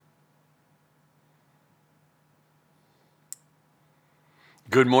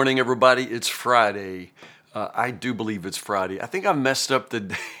Good morning, everybody. It's Friday. I do believe it's Friday. I think I messed up the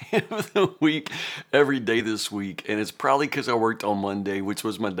day of the week every day this week, and it's probably because I worked on Monday, which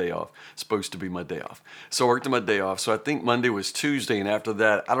was my day off. Supposed to be my day off. So I worked on my day off. So I think Monday was Tuesday, and after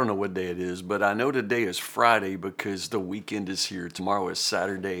that, I don't know what day it is, but I know today is Friday because the weekend is here. Tomorrow is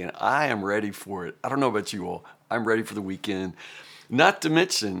Saturday, and I am ready for it. I don't know about you all. I'm ready for the weekend. Not to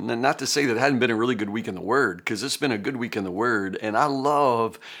say that it hadn't been a really good week in the Word, because it's been a good week in the Word, and I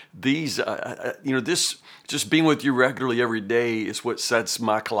love these. This just being with you regularly every day is what sets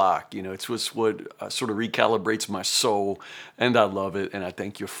my clock. It's what sort of recalibrates my soul, and I love it, and I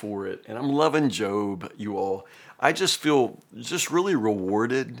thank you for it. And I'm loving Job, you all. I just feel just really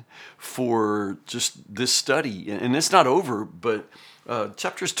rewarded for just this study, and it's not over, but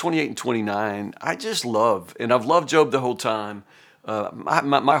chapters 28 and 29, I just love, and I've loved Job the whole time.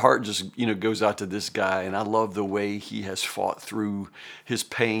 My heart just goes out to this guy, and I love the way he has fought through his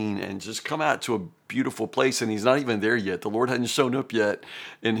pain and just come out to a beautiful place. And he's not even there yet. The Lord hadn't shown up yet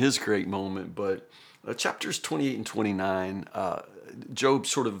in his great moment. But chapters 28 and 29, Job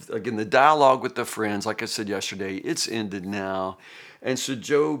sort of, again, the dialogue with the friends, like I said yesterday, it's ended now. And so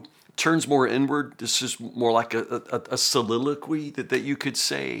Job turns more inward. This is more like a soliloquy that you could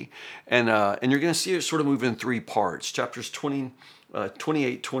say. And you're going to see it sort of move in three parts. Chapters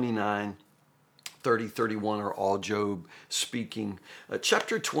 28, 29, 30, 31 are all Job speaking.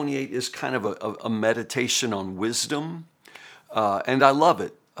 Chapter 28 is kind of a meditation on wisdom. And I love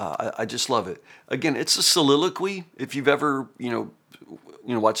it. I just love it. Again, it's a soliloquy. If you've ever,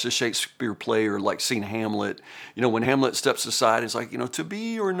 watch the Shakespeare play or like seen Hamlet, when Hamlet steps aside, it's like, to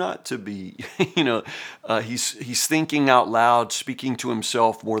be or not to be, he's thinking out loud, speaking to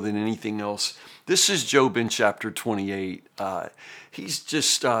himself more than anything else. This is Job in chapter 28.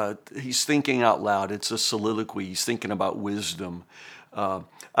 He's thinking out loud. It's a soliloquy. He's thinking about wisdom. I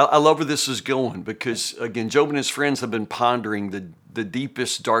love where this is going because, again, Job and his friends have been pondering the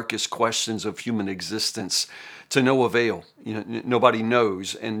deepest, darkest questions of human existence to no avail. Nobody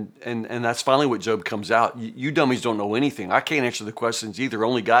knows. And that's finally what Job comes out. You dummies don't know anything. I can't answer the questions either.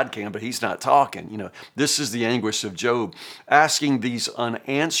 Only God can, but he's not talking. This is the anguish of Job, asking these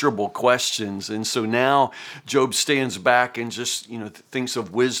unanswerable questions. And so now Job stands back and just, thinks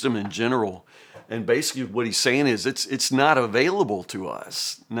of wisdom in general. And basically what he's saying is it's not available to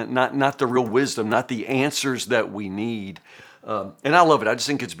us, not the real wisdom, not the answers that we need. And I love it. I just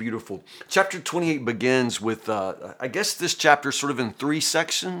think it's beautiful. Chapter 28 begins with, I guess this chapter is sort of in three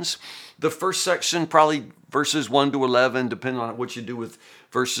sections. The first section, probably verses 1 to 11, depending on what you do with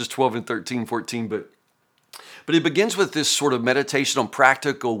verses 12 and 13, 14, but it begins with this sort of meditation on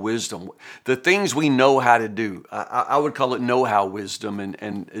practical wisdom, the things we know how to do. I would call it know-how wisdom.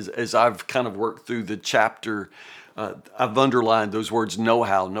 And as I've kind of worked through the chapter, I've underlined those words,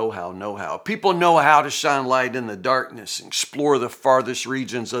 know-how, know-how, know-how. People know how to shine light in the darkness, and explore the farthest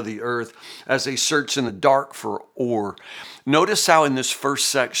regions of the earth as they search in the dark for ore. Notice how in this first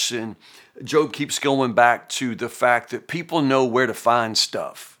section, Job keeps going back to the fact that people know where to find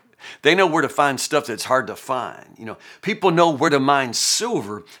stuff. They know where to find stuff that's hard to find. People know where to mine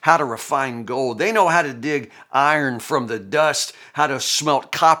silver, how to refine gold. They know how to dig iron from the dust, how to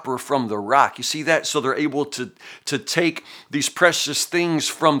smelt copper from the rock. You see that? So they're able to take these precious things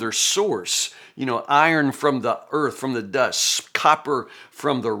from their source. Iron from the earth, from the dust, copper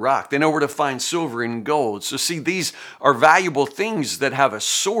from the rock. They know where to find silver and gold. So see, these are valuable things that have a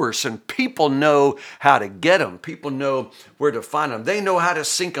source, and people know how to get them. People know where to find them. They know how to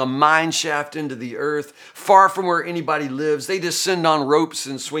sink a mine shaft into the earth, far from where anybody lives. They descend on ropes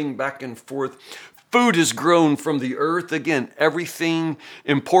and swing back and forth. Food is grown from the earth. Again, everything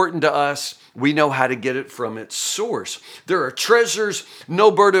important to us, we know how to get it from its source. There are treasures no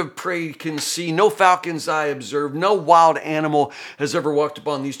bird of prey can see, no falcon's eye observe, no wild animal has ever walked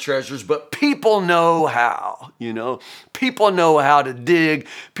upon these treasures, but people know how, People know how to dig,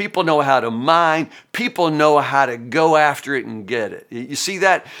 people know how to mine, people know how to go after it and get it. You see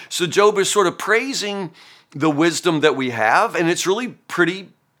that? So Job is sort of praising the wisdom that we have, and it's really pretty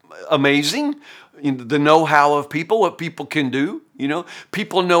amazing. The know-how of people, what people can do.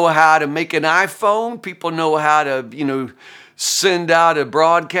 People know how to make an iPhone. People know how to, send out a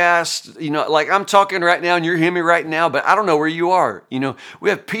broadcast, like I'm talking right now and you're hearing me right now, but I don't know where you are. We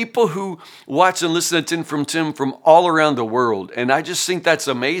have people who watch and listen to 10 from Tim from all around the world. And I just think that's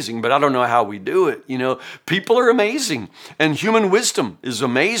amazing, but I don't know how we do it. People are amazing and human wisdom is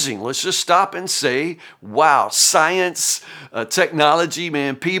amazing. Let's just stop and say, wow, science, technology,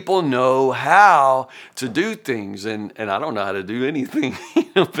 man, people know how to do things. And I don't know how to do anything,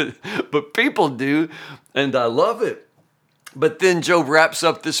 but people do. And I love it. But then Job wraps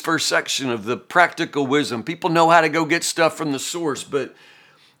up this first section of the practical wisdom. People know how to go get stuff from the source, but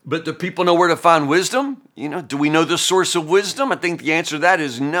do people know where to find wisdom? Do we know the source of wisdom? I think the answer to that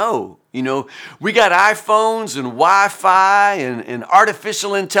is no. We got iPhones and Wi-Fi and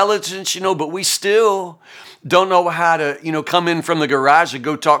artificial intelligence, but we still don't know how to, come in from the garage and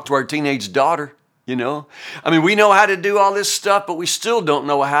go talk to our teenage daughter. We know how to do all this stuff, but we still don't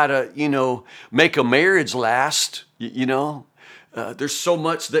know how to, make a marriage last, There's so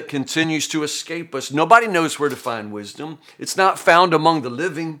much that continues to escape us. Nobody knows where to find wisdom. It's not found among the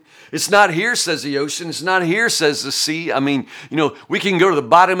living. It's not here, says the ocean. It's not here, says the sea. We can go to the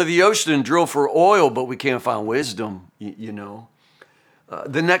bottom of the ocean and drill for oil, but we can't find wisdom,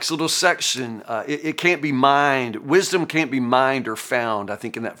 The next little section, it can't be mined. Wisdom can't be mined or found, I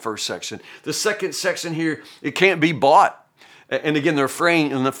think, in that first section. The second section here, it can't be bought. And again, the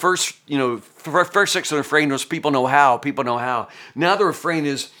refrain in the first section of the refrain was people know how. Now the refrain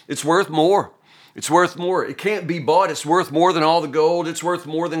is it's worth more. It's worth more. It can't be bought. It's worth more than all the gold. It's worth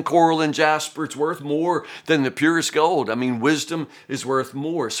more than coral and jasper. It's worth more than the purest gold. Wisdom is worth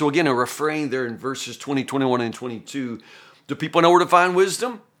more. So again, a refrain there in verses 20, 21, and 22. Do people know where to find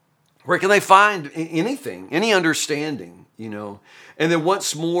wisdom? Where can they find anything, any understanding, And then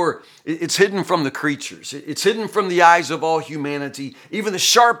once more, it's hidden from the creatures. It's hidden from the eyes of all humanity. Even the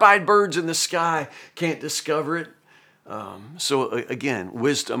sharp-eyed birds in the sky can't discover it. So again,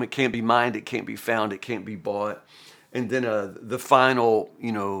 wisdom, it can't be mined, it can't be found, it can't be bought. And then the final,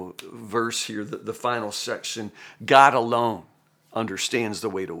 verse here, the final section, God alone understands the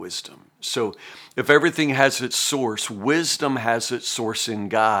way to wisdom. So if everything has its source, wisdom has its source in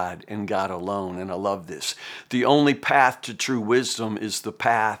God and God alone. And I love this. The only path to true wisdom is the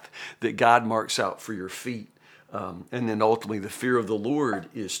path that God marks out for your feet. And then ultimately the fear of the Lord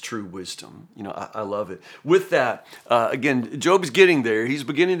is true wisdom. I love it. With that, again, Job's getting there. He's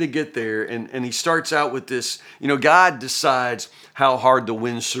beginning to get there. And he starts out with this, God decides how hard the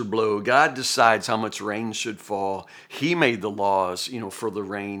wind should blow. God decides how much rain should fall. He made the laws, for the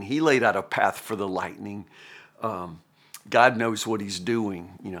rain. He laid out a path for the lightning. God knows what he's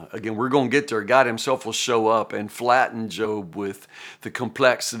doing. Again, we're going to get there. God himself will show up and flatten Job with the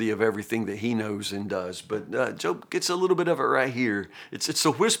complexity of everything that he knows and does. But Job gets a little bit of it right here. It's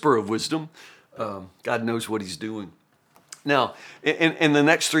a whisper of wisdom. God knows what he's doing. Now, in the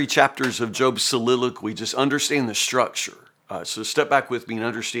next 3 chapters of Job's soliloquy, just understand the structure. So step back with me and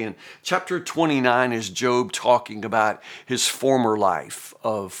understand. Chapter 29 is Job talking about his former life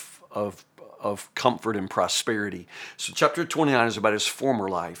of comfort and prosperity. So chapter 29 is about his former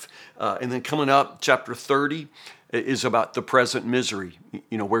life. And then coming up, chapter 30 is about the present misery,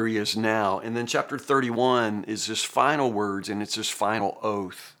 where he is now. And then chapter 31 is his final words, and it's his final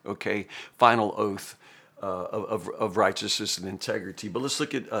oath, okay? Final oath of righteousness and integrity. But let's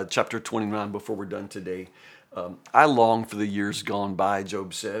look at chapter 29 before we're done today. I long for the years gone by,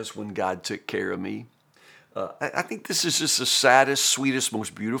 Job says, when God took care of me. I think this is just the saddest, sweetest,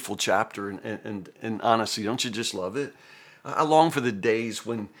 most beautiful chapter, and honestly, don't you just love it? I long for the days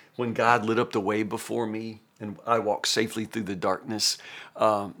when God lit up the way before me and I walked safely through the darkness.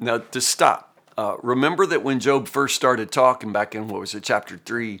 Now, to stop, remember that when Job first started talking back in, chapter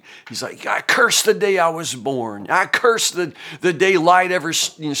 3, he's like, I curse the day I was born. I curse the day light ever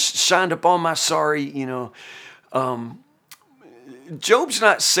shined upon my sorry, Job's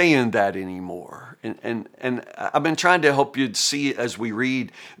not saying that anymore. And I've been trying to help you see as we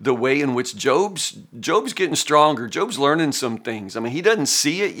read the way in which Job's getting stronger. Job's learning some things. He doesn't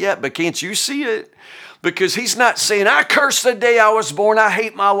see it yet, but can't you see it? Because he's not saying, I curse the day I was born. I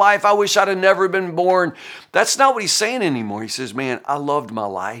hate my life. I wish I'd have never been born. That's not what he's saying anymore. He says, man, I loved my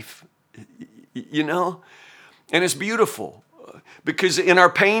life, And it's beautiful. Because in our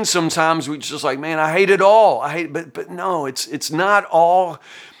pain, sometimes we just like, man, I hate it all. But no, it's not all.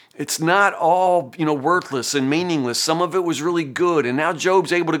 It's not all, worthless and meaningless. Some of it was really good. And now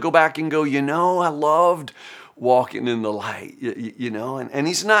Job's able to go back and go, I loved walking in the light, and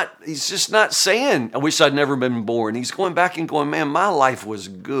he's just not saying, I wish I'd never been born. He's going back and going, man, my life was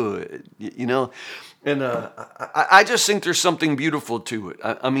good, And I just think there's something beautiful to it.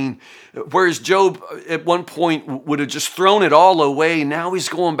 Whereas Job at one point would have just thrown it all away, now he's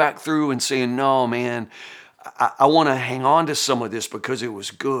going back through and saying, no, man, I want to hang on to some of this because it was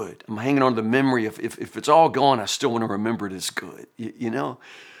good. I'm hanging on to the memory. If it's all gone, I still want to remember it as good,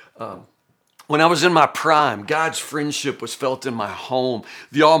 When I was in my prime, God's friendship was felt in my home.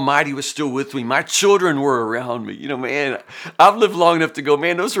 The Almighty was still with me. My children were around me. Man, I've lived long enough to go,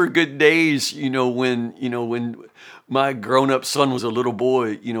 man, those were good days, when my grown-up son was a little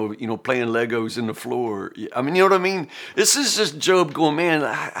boy, playing Legos in the floor. I mean, you know what I mean? This is just Job going, man,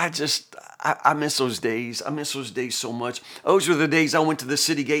 I miss those days. I miss those days so much. Those were the days I went to the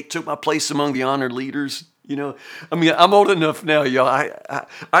city gate, took my place among the honored leaders. I mean, I'm old enough now, y'all.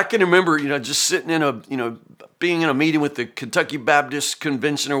 I can remember, just sitting in being in a meeting with the Kentucky Baptist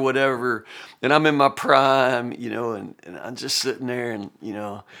Convention or whatever, and I'm in my prime, and I'm just sitting there, and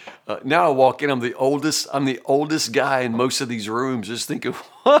now I walk in, I'm the oldest guy in most of these rooms, just thinking,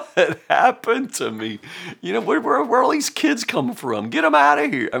 what happened to me? Where all these kids come from? Get them out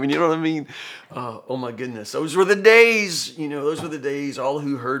of here. I mean, you know what I mean? Oh my goodness, those were the days. Those were the days. All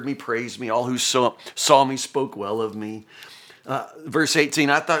who heard me praised me. All who saw me spoke well of me. Verse 18,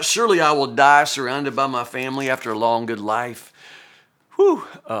 I thought, surely I will die surrounded by my family after a long, good life. Whew.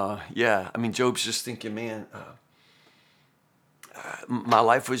 Yeah, I mean, Job's just thinking, man, my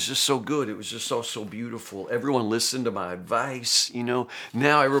life was just so good. It was just all so beautiful. Everyone listened to my advice,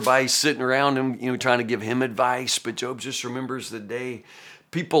 Now everybody's sitting around him, trying to give him advice. But Job just remembers the day.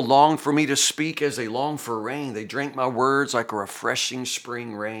 People longed for me to speak as they long for rain. They drank my words like a refreshing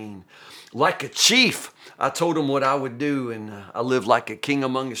spring rain. Like a chief, I told him what I would do, and I lived like a king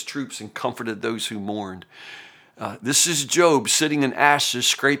among his troops and comforted those who mourned. This is Job sitting in ashes,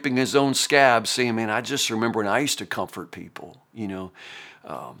 scraping his own scab, saying, man, I just remember when I used to comfort people,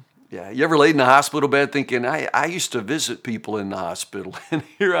 Yeah, you ever laid in the hospital bed thinking, I used to visit people in the hospital, and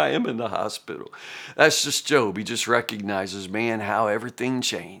here I am in the hospital. That's just Job. He just recognizes, man, how everything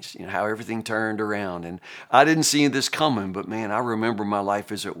changed, how everything turned around. And I didn't see this coming, but man, I remember my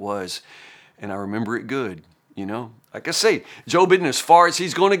life as it was, and I remember it good. Like I say, Job isn't as far as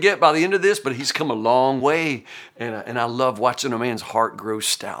he's going to get by the end of this, but he's come a long way. And I love watching a man's heart grow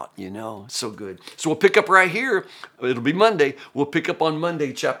stout, so good. So we'll pick up right here. It'll be Monday. We'll pick up on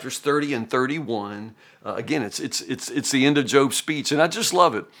Monday, chapters 30 and 31. Again, it's the end of Job's speech, and I just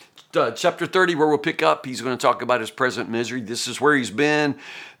love it. Chapter 30, where we'll pick up, he's going to talk about his present misery. This is where he's been,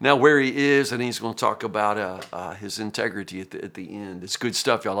 now where he is, and he's going to talk about his integrity at the end. It's good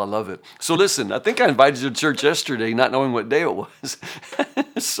stuff, y'all. I love it. So listen, I think I invited you to church yesterday, not knowing what day it was.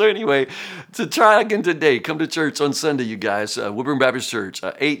 So anyway, to try again today, come to church on Sunday, you guys. Woodburn Baptist Church,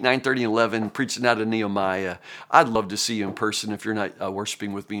 8, 9:30, and 11, preaching out of Nehemiah. I'd love to see you in person if you're not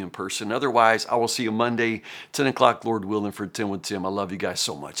worshiping with me in person. Otherwise, I will see you Monday, 10 o'clock, Lord willing, for 10 with Tim. I love you guys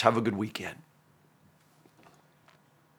so much. Have a good weekend.